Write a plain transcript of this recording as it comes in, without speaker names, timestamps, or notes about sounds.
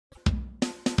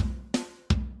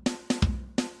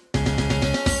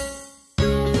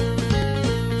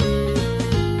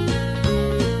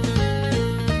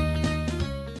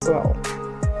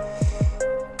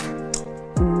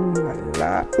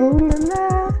Ooh la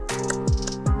la.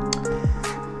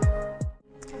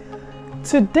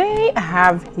 Today I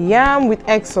have yam with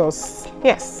egg sauce.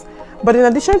 Yes, but in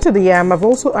addition to the yam, I've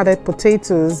also added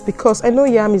potatoes because I know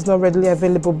yam is not readily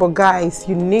available, but guys,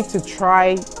 you need to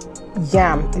try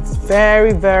yam. It's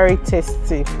very, very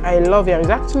tasty. I love yam. It's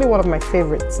actually one of my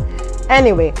favorites.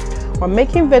 Anyway, we're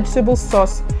making vegetable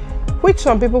sauce, which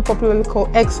some people popularly call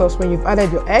egg sauce when you've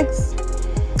added your eggs.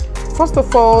 First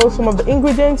of all, some of the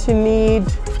ingredients you need,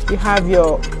 you have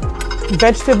your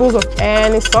vegetables of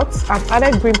any sort. I've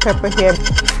added green pepper here.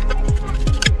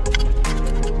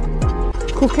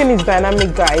 Cooking is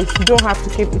dynamic, guys. You don't have to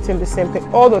keep eating the same thing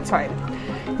all the time.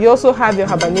 You also have your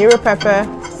habanero pepper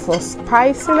for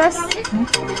spiciness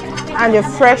and your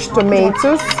fresh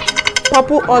tomatoes.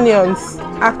 Purple onions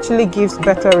actually gives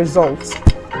better results.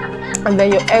 And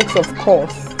then your eggs, of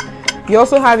course. You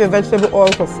also have your vegetable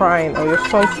oil for frying, or your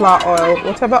sunflower oil,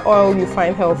 whatever oil you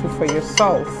find healthy for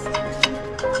yourself.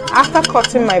 After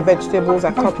cutting my vegetables,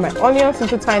 I cut my onions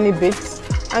into tiny bits.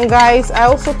 And guys, I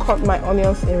also cut my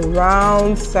onions in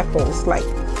round circles, like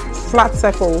flat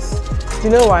circles. Do you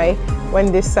know why?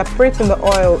 When they separate in the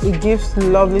oil, it gives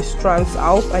lovely strands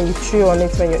out and you chew on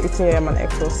it when you're eating your yam and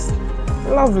egg sauce.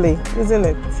 Lovely, isn't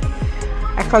it?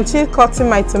 I continue cutting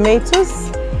my tomatoes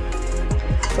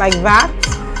like that.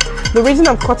 The reason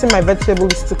I'm cutting my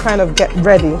vegetables is to kind of get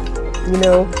ready. You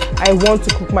know, I want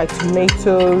to cook my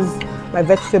tomatoes, my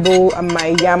vegetable and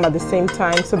my yam at the same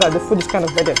time so that the food is kind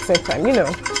of ready at the same time. You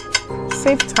know,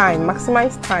 save time,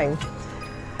 maximize time.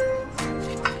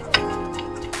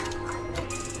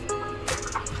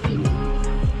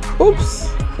 Oops,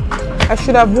 I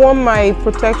should have worn my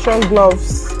protection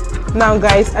gloves. Now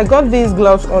guys, I got these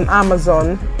gloves on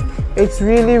Amazon. It's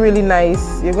really, really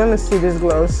nice. You're gonna see these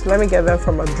gloves. Let me get them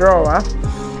from a drawer.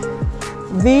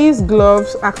 These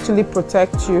gloves actually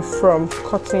protect you from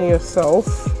cutting yourself.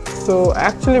 So I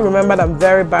actually remembered I'm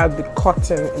very bad with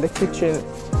cutting in the kitchen.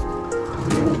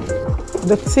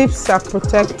 The tips are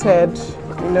protected,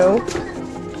 you know.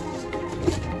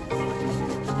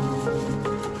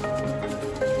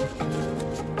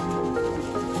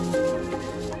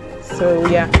 So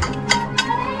yeah.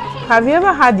 Have you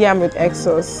ever had yam with egg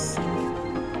sauce?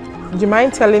 Do you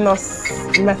mind telling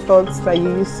us methods that you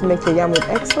use to make a yam with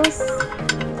egg sauce?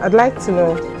 I'd like to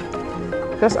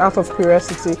know, just out of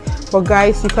curiosity. But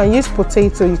guys, you can use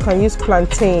potato, you can use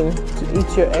plantain to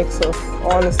eat your egg sauce.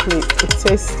 Honestly, it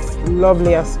tastes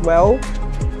lovely as well.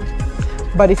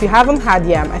 But if you haven't had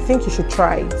yam, I think you should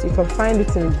try it. You can find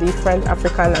it in different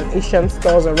African and Asian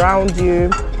stores around you.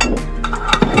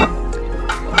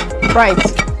 Right,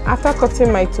 after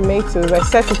cutting my tomatoes, I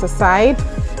set it aside.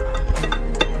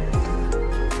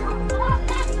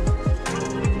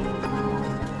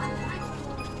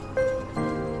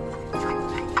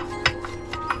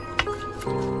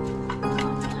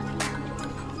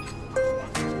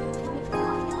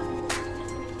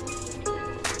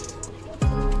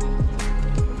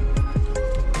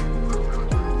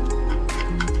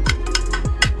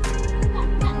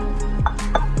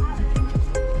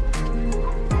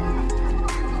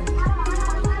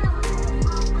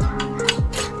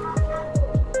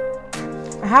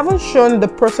 I haven't shown the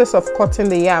process of cutting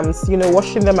the yams, you know,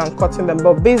 washing them and cutting them,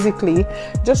 but basically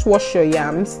just wash your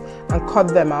yams and cut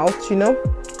them out, you know,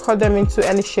 cut them into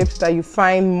any shapes that you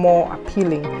find more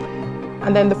appealing.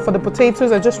 And then for the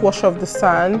potatoes, I just wash off the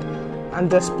sand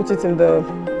and just put it in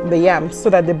the yams so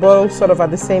that they boil sort of at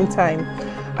the same time.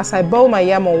 As I boil my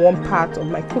yam on one part of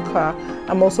my cooker,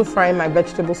 I'm also frying my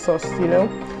vegetable sauce, you know.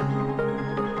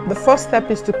 The first step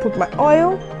is to put my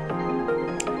oil.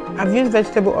 I've used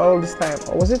vegetable oil this time,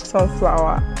 or was it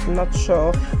sunflower? I'm not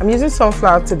sure. I'm using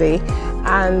sunflower today,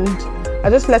 and I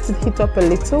just let it heat up a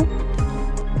little.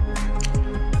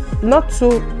 Not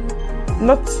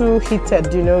too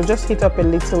heated, you know, just heat up a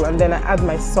little, and then I add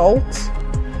my salt.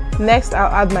 Next,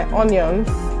 I'll add my onions.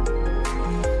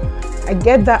 I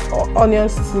get that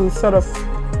onions to sort of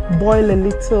boil a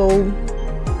little,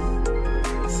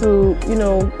 to, you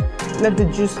know, let the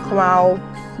juice come out,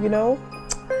 you know.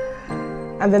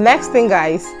 And the next thing,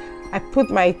 guys, I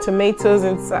put my tomatoes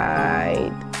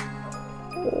inside.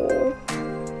 Oh,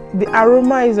 the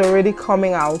aroma is already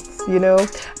coming out, you know.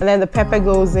 And then the pepper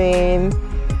goes in.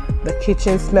 The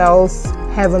kitchen smells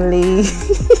heavenly.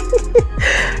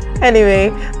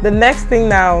 Anyway, the next thing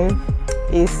now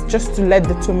is just to let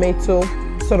the tomato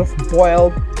sort of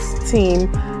boil,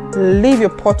 steam. Leave your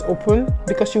pot open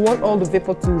because you want all the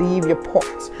vapor to leave your pot.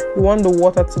 You want the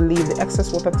water to leave, the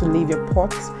excess water to leave your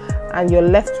pot, and you're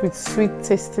left with sweet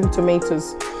tasting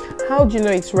tomatoes. How do you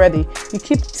know it's ready? You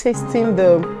keep tasting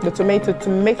the tomato to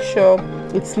make sure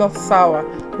it's not sour.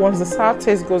 Once the sour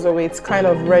taste goes away, it's kind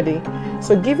of ready.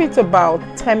 So give it about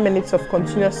 10 minutes of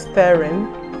continuous stirring.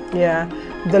 Yeah,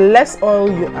 the less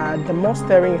oil you add, the more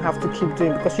stirring you have to keep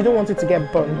doing, because you don't want it to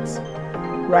get burnt,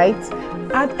 right?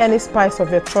 Add any spice of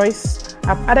your choice.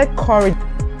 I've added curry.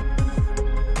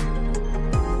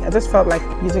 I just felt like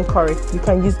using curry. You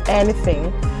can use anything.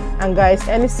 And guys,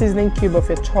 any seasoning cube of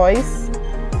your choice,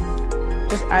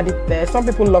 just add it there. Some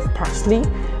people love parsley.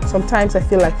 Sometimes I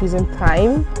feel like using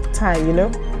thyme, you know,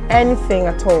 anything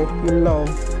at all you love.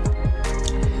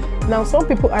 Now some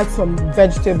people add some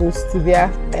vegetables to their,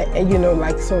 you know,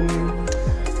 like some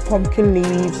pumpkin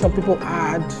leaves. Some people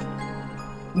add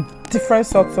different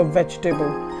sorts of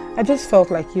vegetable. I just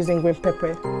felt like using green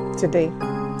pepper today.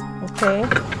 Okay,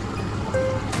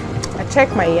 I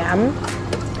check my yam,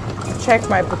 I check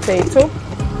my potato,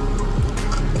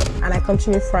 and I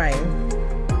continue frying.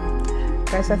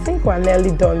 Guys, I think we're nearly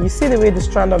done. You see the way the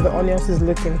strand of the onions is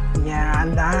looking? Yeah,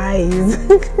 nice.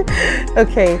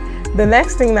 Okay, the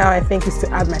next thing now I think is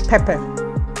to add my pepper.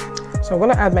 So I'm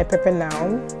gonna add my pepper now.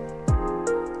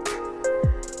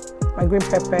 My green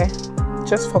pepper,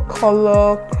 just for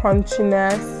color,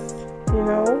 crunchiness, you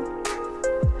know,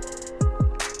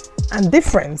 and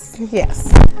difference,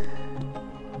 yes.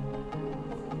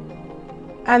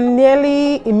 And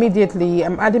nearly immediately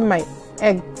I'm adding my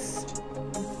eggs.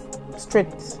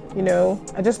 You know,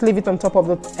 I just leave it on top of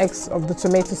the eggs of the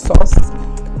tomato sauce.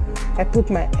 I put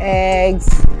my eggs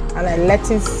and I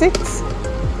let it sit.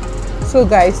 So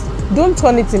guys, don't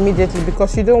turn it immediately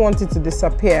because you don't want it to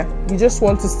disappear. You just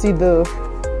want to see the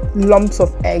lumps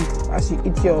of egg as you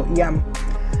eat your yam.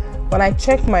 When I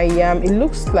check my yam, it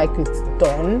looks like it's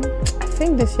done. I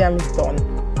think this yam is done.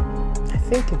 I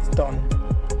think it's done.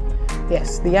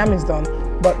 Yes, the yam is done,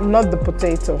 but not the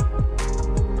potato.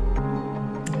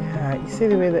 You see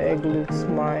the way the egg looks?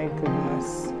 My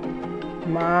goodness,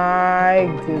 my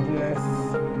goodness.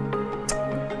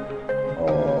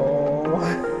 Oh.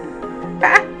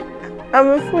 I'm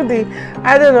a foodie.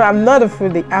 I don't know, I'm not a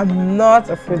foodie. I'm not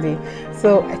a foodie.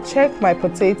 So I checked my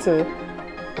potato.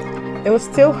 It was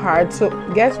still hard, so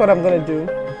guess what I'm going to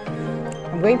do?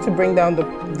 I'm going to bring down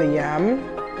the yam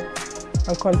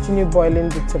and continue boiling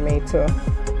the tomato.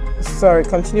 Sorry,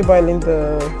 continue boiling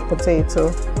the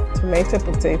potato. Tomato,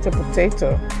 potato,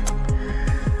 potato.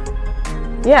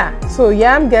 Yeah, so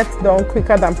yam gets done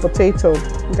quicker than potato,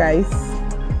 guys.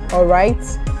 All right,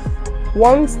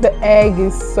 once the egg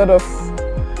is sort of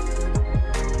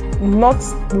not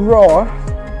raw,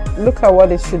 look at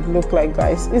what it should look like,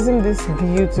 guys. Isn't this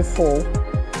beautiful?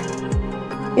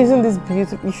 Isn't this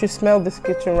beautiful? You should smell this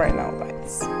kitchen right now,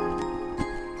 guys.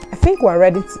 I think we're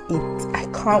ready to eat. I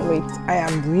can't wait. I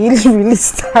am really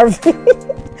starving.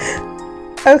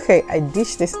 Okay, I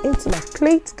dish this into my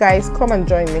plate. Guys, come and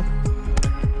join me.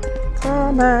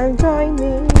 Come and join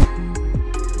me.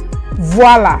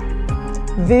 Voila!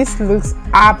 This looks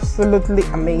absolutely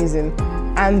amazing.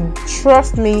 And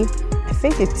trust me, I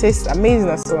think it tastes amazing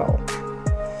as well.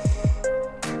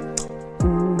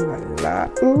 Ooh la la,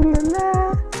 ooh la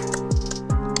la.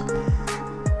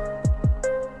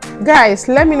 Guys,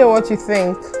 let me know what you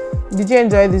think. Did you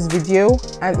enjoy this video?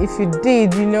 And if you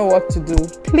did, you know what to do.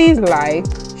 Please like,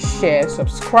 share,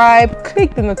 subscribe,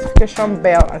 click the notification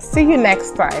bell, and see you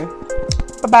next time.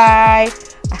 Bye bye.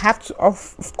 I have to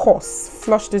of course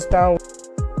flush this down.